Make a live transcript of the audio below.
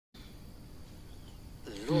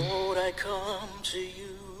I come to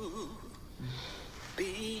you,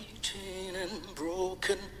 beaten and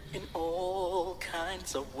broken in all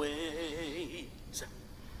kinds of ways.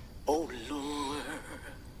 Oh Lord,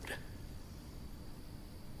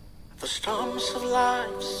 the storms of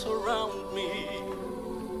life surround me.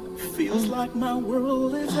 Feels like my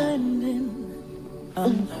world is ending.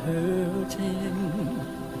 I'm hurting,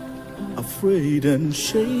 afraid and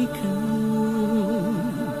shaken.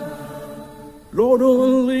 Lord,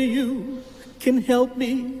 only you can help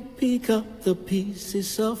me pick up the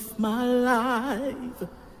pieces of my life,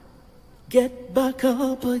 get back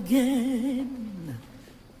up again.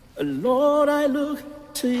 Lord, I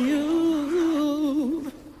look to you.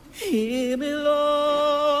 Hear me,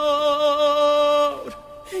 Lord,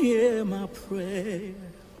 hear my prayer.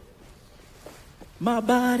 My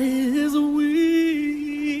body is weak,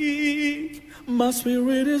 my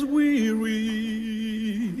spirit is weary.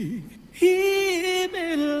 Hear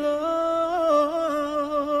me, Lord,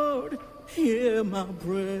 hear my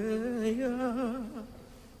prayer.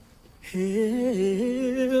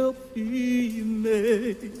 Help me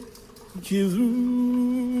make it through.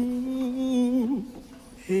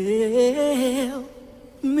 Help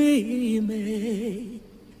me make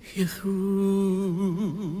it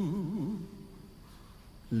through.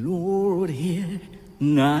 Lord, here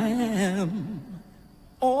I am.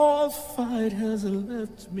 All fight has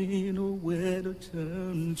left me nowhere to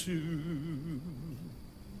turn to.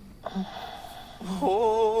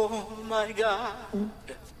 Oh my God,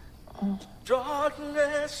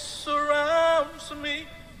 darkness surrounds me.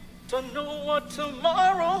 Don't know what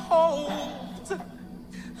tomorrow holds.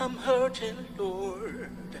 I'm hurting,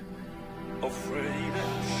 Lord, afraid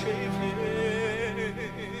and shaken.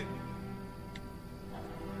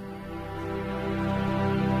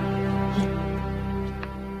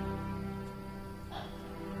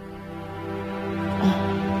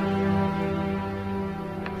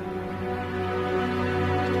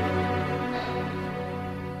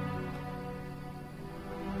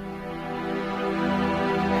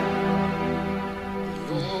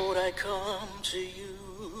 I come to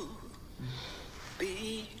you,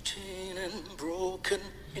 beaten and broken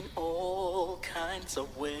in all kinds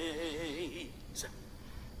of ways.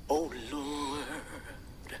 Oh Lord,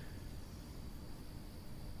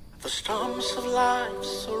 the storms of life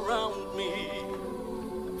surround me.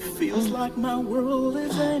 Feels like my world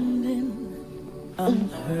is ending. I'm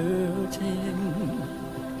hurting,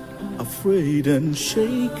 afraid and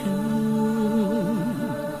shaken.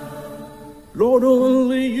 Lord,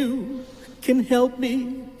 only you can help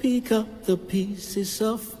me pick up the pieces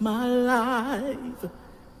of my life,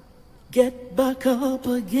 get back up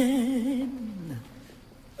again.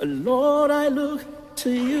 Lord, I look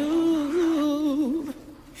to you.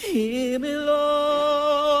 Hear me,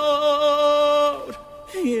 Lord,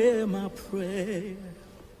 hear my prayer.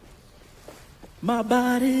 My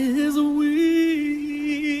body is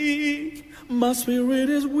weak, my spirit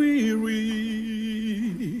is weary.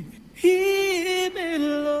 Hear me,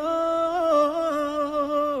 Lord,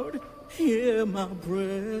 hear my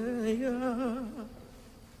prayer.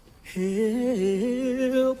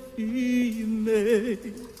 Help me make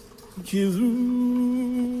it through.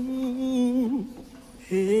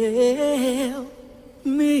 Help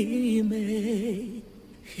me make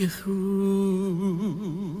it through.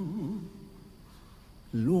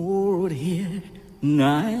 Lord, here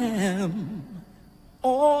I am.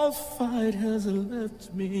 All fight has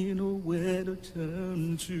left me nowhere to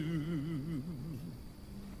turn to.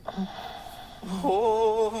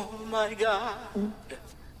 Oh my God,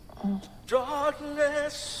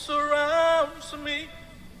 darkness surrounds me.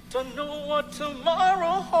 Don't know what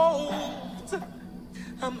tomorrow holds.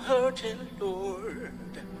 I'm hurting, Lord,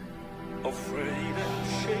 afraid